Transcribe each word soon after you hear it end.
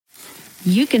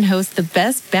you can host the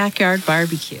best backyard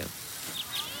barbecue.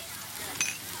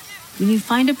 When you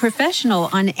find a professional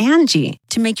on Angie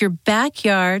to make your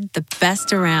backyard the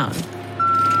best around.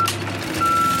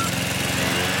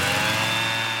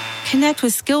 Connect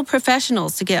with skilled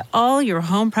professionals to get all your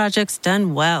home projects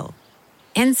done well.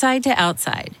 Inside to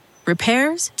outside,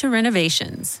 repairs to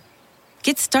renovations.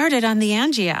 Get started on the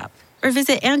Angie app or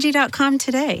visit Angie.com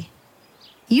today.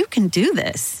 You can do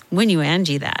this when you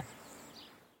Angie that.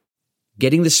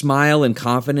 Getting the smile and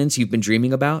confidence you've been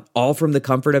dreaming about, all from the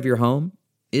comfort of your home,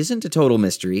 isn't a total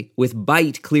mystery with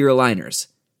Byte clear aligners.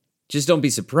 Just don't be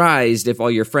surprised if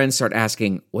all your friends start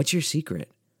asking, "What's your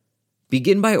secret?"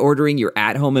 Begin by ordering your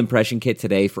at-home impression kit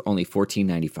today for only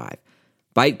 $14.95.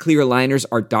 Byte clear aligners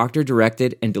are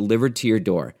doctor-directed and delivered to your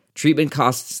door. Treatment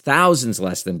costs thousands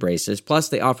less than braces, plus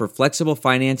they offer flexible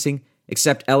financing,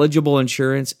 accept eligible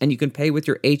insurance, and you can pay with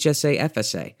your HSA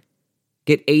FSA.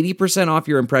 Get 80% off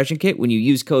your impression kit when you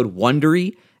use code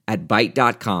WONDERY at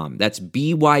Byte.com. That's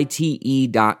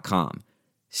BYTE.com.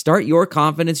 Start your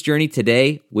confidence journey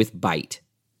today with Byte.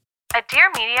 A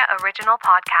Dear Media original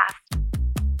podcast.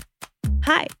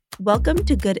 Hi, welcome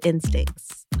to Good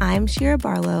Instincts. I'm Shira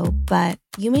Barlow, but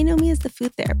you may know me as the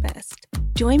food therapist.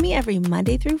 Join me every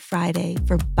Monday through Friday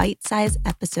for bite-sized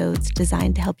episodes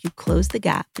designed to help you close the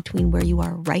gap between where you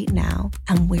are right now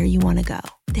and where you want to go.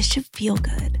 This should feel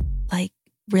good, like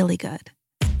really good.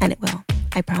 And it will,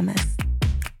 I promise.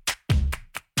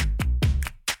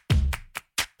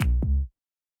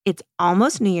 It's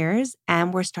almost New Year's,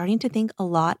 and we're starting to think a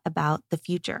lot about the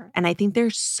future. And I think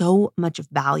there's so much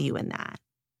value in that.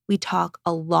 We talk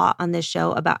a lot on this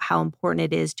show about how important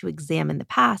it is to examine the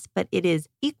past, but it is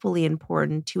equally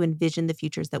important to envision the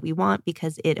futures that we want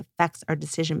because it affects our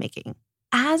decision-making.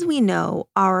 As we know,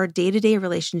 our day-to-day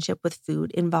relationship with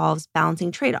food involves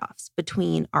balancing trade-offs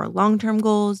between our long-term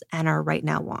goals and our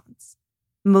right-now wants.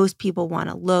 Most people want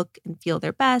to look and feel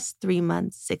their best 3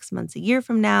 months, 6 months, a year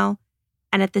from now.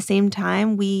 And at the same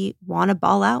time, we want to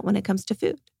ball out when it comes to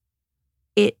food.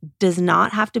 It does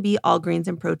not have to be all grains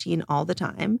and protein all the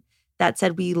time. That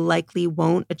said, we likely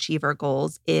won't achieve our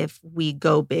goals if we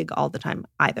go big all the time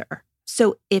either.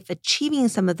 So if achieving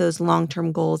some of those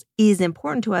long-term goals is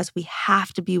important to us, we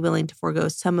have to be willing to forego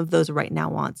some of those right now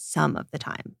wants some of the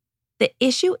time. The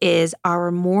issue is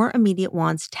our more immediate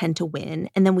wants tend to win,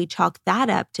 and then we chalk that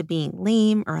up to being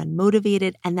lame or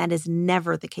unmotivated, and that is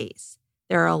never the case.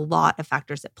 There are a lot of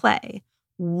factors at play.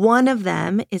 One of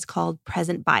them is called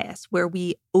present bias, where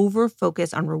we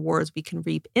over-focus on rewards we can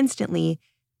reap instantly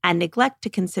and neglect to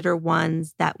consider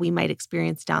ones that we might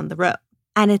experience down the road.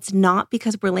 And it's not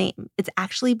because we're lame. It's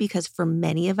actually because for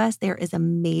many of us, there is a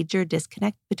major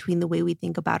disconnect between the way we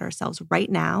think about ourselves right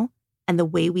now and the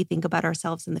way we think about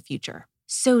ourselves in the future.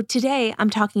 So today, I'm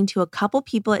talking to a couple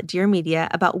people at Dear Media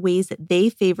about ways that they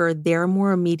favor their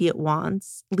more immediate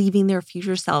wants, leaving their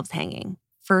future selves hanging.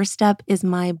 First up is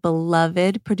my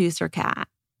beloved producer, Kat.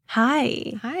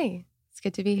 Hi. Hi. It's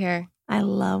good to be here. I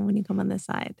love when you come on this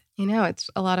side. I know, it's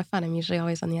a lot of fun. I'm usually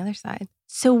always on the other side.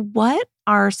 So what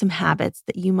are some habits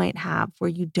that you might have where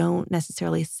you don't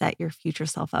necessarily set your future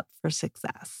self up for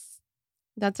success?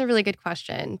 That's a really good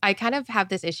question. I kind of have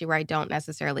this issue where I don't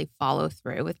necessarily follow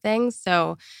through with things.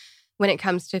 So when it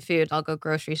comes to food, I'll go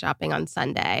grocery shopping on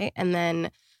Sunday, and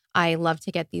then I love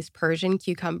to get these Persian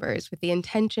cucumbers with the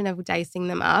intention of dicing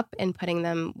them up and putting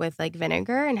them with like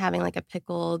vinegar and having like a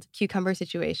pickled cucumber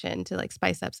situation to like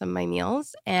spice up some of my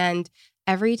meals. And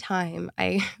every time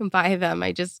I buy them,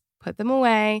 I just put them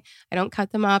away. I don't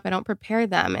cut them up. I don't prepare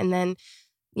them. And then,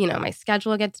 you know, my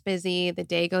schedule gets busy, the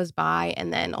day goes by,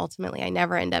 and then ultimately I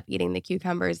never end up eating the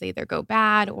cucumbers. They either go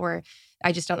bad or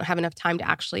I just don't have enough time to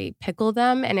actually pickle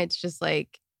them. And it's just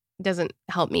like, doesn't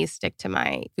help me stick to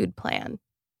my food plan.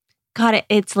 Got it.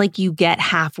 It's like you get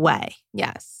halfway.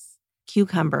 Yes.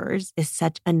 Cucumbers is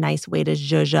such a nice way to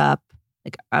zhuzh up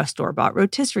like a store-bought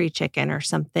rotisserie chicken or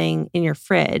something in your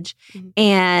fridge. Mm-hmm.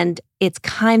 And it's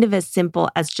kind of as simple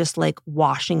as just like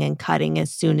washing and cutting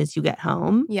as soon as you get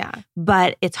home. Yeah.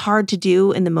 But it's hard to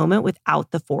do in the moment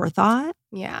without the forethought.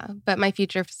 Yeah. But my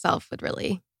future self would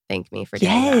really thank me for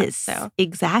doing that. Yes, so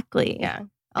exactly. Yeah.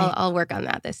 I'll work on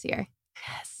that this year.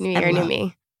 Yes. New year, new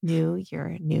me. New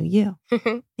year, new you.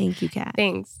 Thank you, Kat.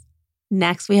 Thanks.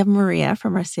 Next, we have Maria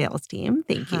from our sales team.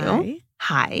 Thank you. Hi.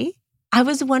 Hi. I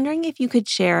was wondering if you could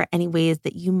share any ways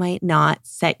that you might not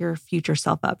set your future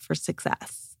self up for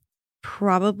success.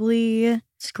 Probably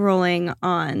scrolling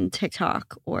on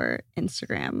TikTok or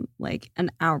Instagram like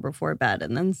an hour before bed.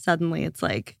 And then suddenly it's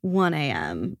like 1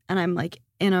 a.m. and I'm like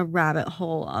in a rabbit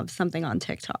hole of something on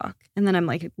TikTok. And then I'm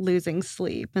like losing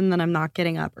sleep. And then I'm not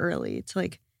getting up early to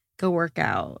like go work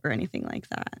out or anything like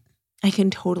that. I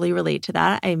can totally relate to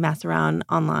that. I mess around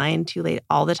online too late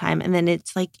all the time. And then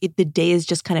it's like the day is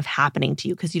just kind of happening to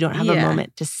you because you don't have a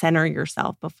moment to center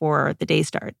yourself before the day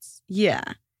starts. Yeah.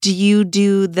 Do you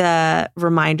do the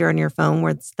reminder on your phone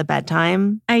where it's the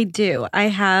bedtime? I do. I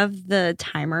have the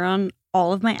timer on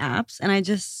all of my apps and I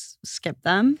just skip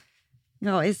them. I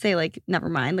always say like, never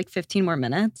mind, like 15 more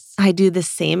minutes. I do the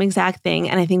same exact thing.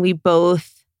 And I think we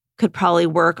both could probably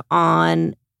work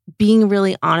on being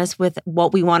really honest with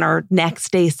what we want our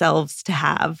next day selves to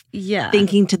have. Yeah.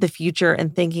 Thinking to the future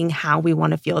and thinking how we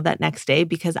want to feel that next day,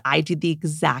 because I do the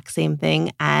exact same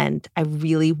thing and I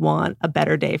really want a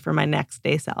better day for my next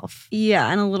day self.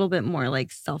 Yeah. And a little bit more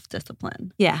like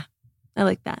self-discipline. Yeah. I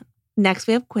like that. Next,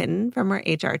 we have Quentin from our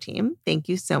HR team. Thank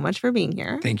you so much for being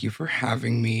here. Thank you for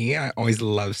having me. I always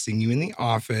love seeing you in the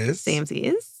office.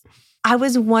 Samesies. I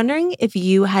was wondering if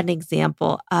you had an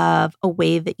example of a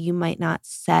way that you might not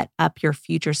set up your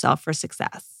future self for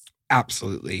success.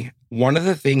 Absolutely. One of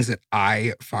the things that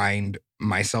I find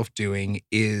myself doing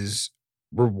is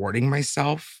rewarding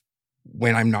myself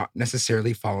when I'm not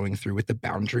necessarily following through with the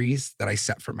boundaries that I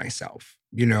set for myself.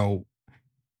 You know,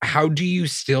 how do you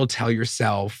still tell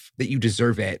yourself that you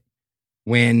deserve it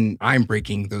when I'm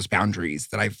breaking those boundaries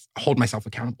that I hold myself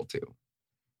accountable to?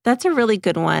 That's a really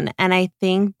good one. And I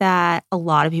think that a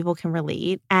lot of people can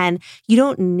relate. And you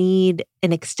don't need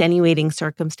an extenuating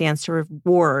circumstance to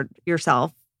reward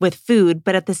yourself with food.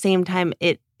 But at the same time,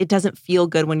 it doesn't feel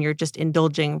good when you're just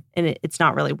indulging and it's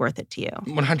not really worth it to you.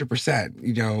 100%.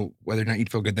 You know, whether or not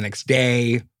you'd feel good the next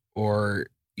day or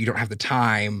you don't have the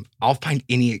time, I'll find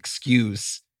any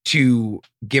excuse to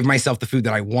give myself the food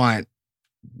that I want,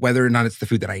 whether or not it's the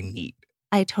food that I need.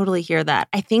 I totally hear that.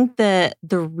 I think the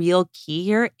real key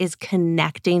here is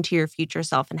connecting to your future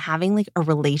self and having like a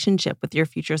relationship with your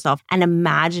future self and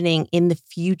imagining in the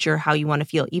future how you want to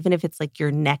feel, even if it's like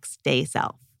your next day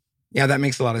self. Yeah, that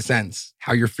makes a lot of sense.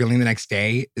 How you're feeling the next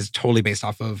day is totally based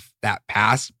off of that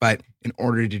past. But in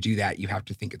order to do that, you have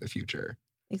to think of the future.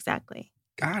 Exactly.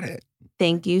 Got it.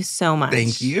 Thank you so much.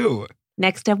 Thank you.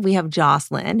 Next up, we have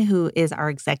Jocelyn, who is our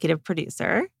executive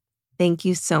producer. Thank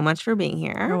you so much for being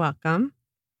here. You're welcome.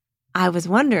 I was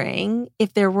wondering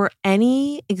if there were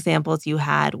any examples you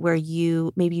had where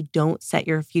you maybe don't set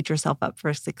your future self up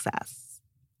for success.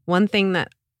 One thing that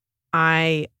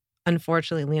I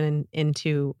unfortunately lean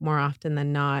into more often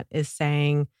than not is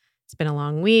saying, it's been a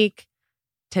long week.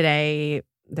 Today,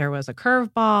 there was a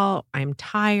curveball. I'm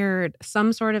tired.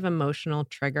 Some sort of emotional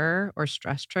trigger or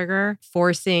stress trigger,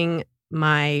 forcing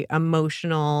my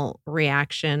emotional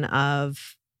reaction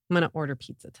of, I'm going to order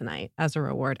pizza tonight as a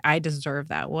reward. I deserve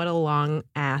that. What a long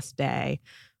ass day.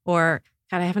 Or,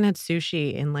 God, I haven't had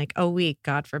sushi in like a week,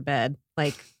 God forbid.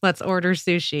 Like, let's order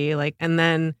sushi. Like, and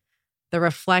then the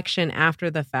reflection after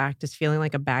the fact is feeling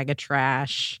like a bag of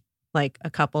trash, like a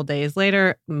couple days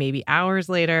later, maybe hours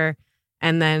later.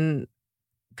 And then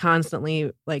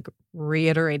constantly like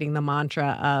reiterating the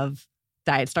mantra of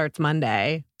diet starts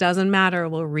Monday. Doesn't matter,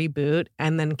 we'll reboot.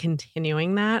 And then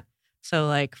continuing that. So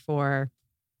like for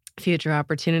future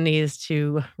opportunities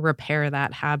to repair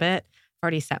that habit, I've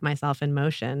already set myself in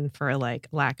motion for like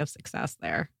lack of success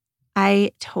there.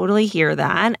 I totally hear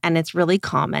that. And it's really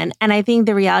common. And I think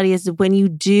the reality is when you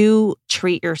do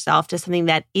treat yourself to something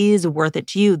that is worth it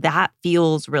to you, that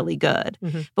feels really good.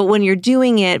 Mm-hmm. But when you're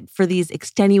doing it for these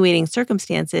extenuating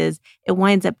circumstances, it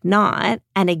winds up not.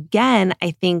 And again,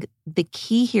 I think the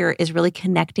key here is really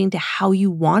connecting to how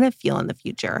you want to feel in the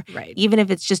future. Right. Even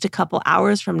if it's just a couple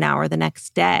hours from now or the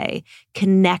next day,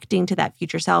 connecting to that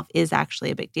future self is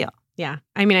actually a big deal. Yeah.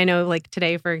 I mean, I know like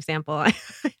today, for example, I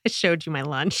showed you my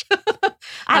lunch.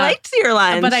 I liked your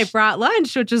lunch. But I brought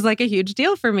lunch, which was like a huge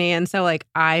deal for me. And so like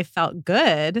I felt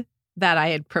good that I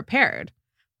had prepared.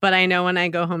 But I know when I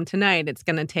go home tonight, it's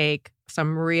going to take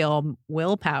some real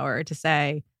willpower to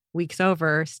say, week's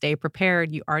over, stay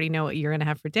prepared. You already know what you're going to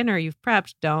have for dinner. You've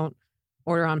prepped. Don't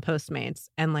order on Postmates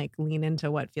and like lean into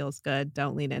what feels good.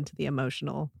 Don't lean into the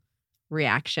emotional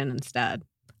reaction instead.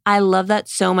 I love that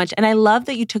so much. And I love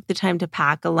that you took the time to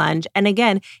pack a lunch. And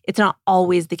again, it's not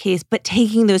always the case, but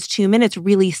taking those 2 minutes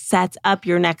really sets up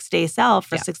your next day self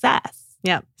for success.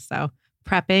 Yep. So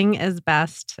prepping is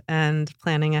best and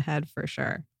planning ahead for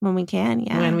sure. When we can,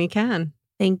 yeah. When we can.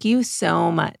 Thank you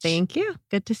so much. Thank you.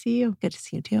 Good to see you. Good to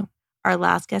see you too. Our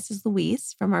last guest is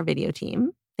Luis from our video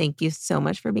team. Thank you so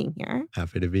much for being here.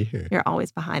 Happy to be here. You're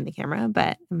always behind the camera,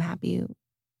 but I'm happy you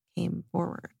came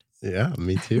forward. Yeah,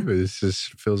 me too. This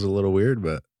just feels a little weird,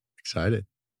 but excited.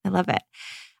 I love it.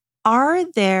 Are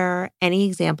there any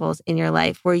examples in your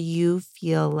life where you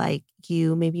feel like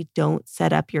you maybe don't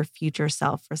set up your future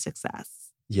self for success?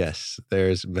 Yes,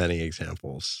 there's many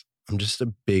examples. I'm just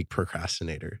a big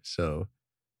procrastinator. So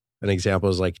an example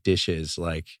is like dishes.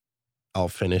 Like I'll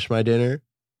finish my dinner.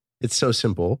 It's so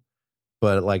simple,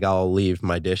 but like I'll leave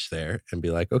my dish there and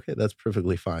be like, okay, that's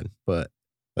perfectly fine. But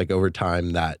like over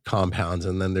time that compounds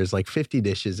and then there's like 50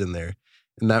 dishes in there.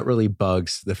 And that really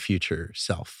bugs the future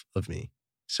self of me.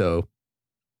 So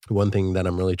one thing that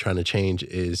I'm really trying to change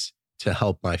is to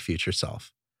help my future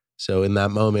self. So in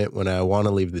that moment when I want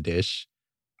to leave the dish,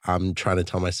 I'm trying to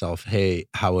tell myself, hey,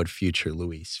 how would future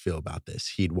Luis feel about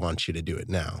this? He'd want you to do it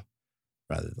now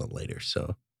rather than later.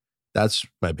 So that's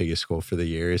my biggest goal for the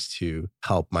year, is to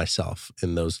help myself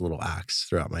in those little acts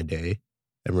throughout my day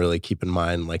and really keep in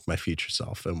mind like my future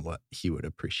self and what he would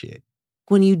appreciate.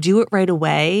 When you do it right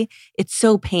away, it's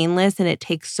so painless and it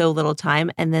takes so little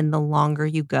time. And then the longer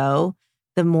you go,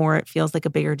 the more it feels like a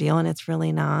bigger deal, and it's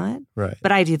really not. Right.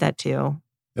 But I do that too.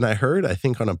 And I heard, I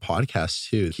think on a podcast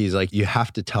too, he's like, you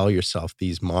have to tell yourself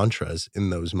these mantras in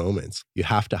those moments. You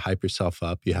have to hype yourself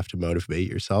up. You have to motivate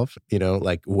yourself. You know,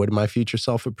 like, would my future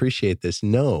self appreciate this?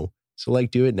 No. So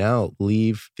like, do it now.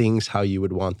 Leave things how you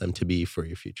would want them to be for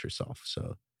your future self.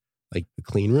 So like the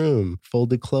clean room,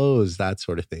 folded clothes, that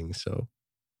sort of thing. So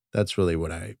that's really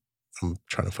what I'm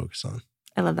trying to focus on.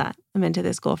 I love that. I'm into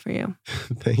this goal for you.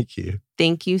 Thank you.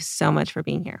 Thank you so much for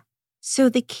being here. So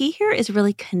the key here is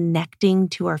really connecting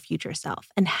to our future self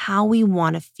and how we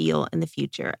want to feel in the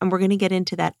future. And we're going to get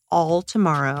into that all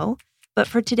tomorrow. But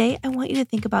for today, I want you to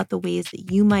think about the ways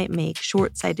that you might make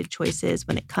short-sighted choices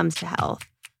when it comes to health.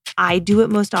 I do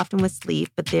it most often with sleep,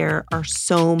 but there are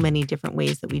so many different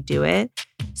ways that we do it.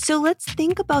 So let's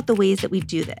think about the ways that we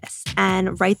do this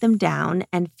and write them down,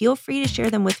 and feel free to share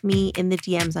them with me in the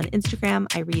DMs on Instagram.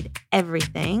 I read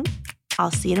everything.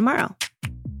 I'll see you tomorrow.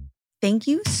 Thank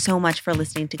you so much for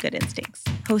listening to Good Instincts,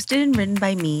 hosted and written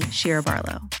by me, Shira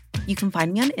Barlow. You can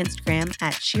find me on Instagram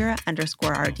at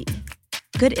Shira_RD.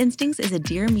 Good Instincts is a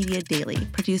Dear Media daily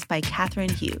produced by Catherine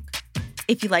Hugh.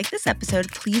 If you like this episode,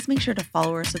 please make sure to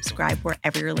follow or subscribe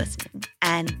wherever you're listening.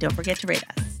 And don't forget to rate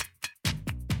us.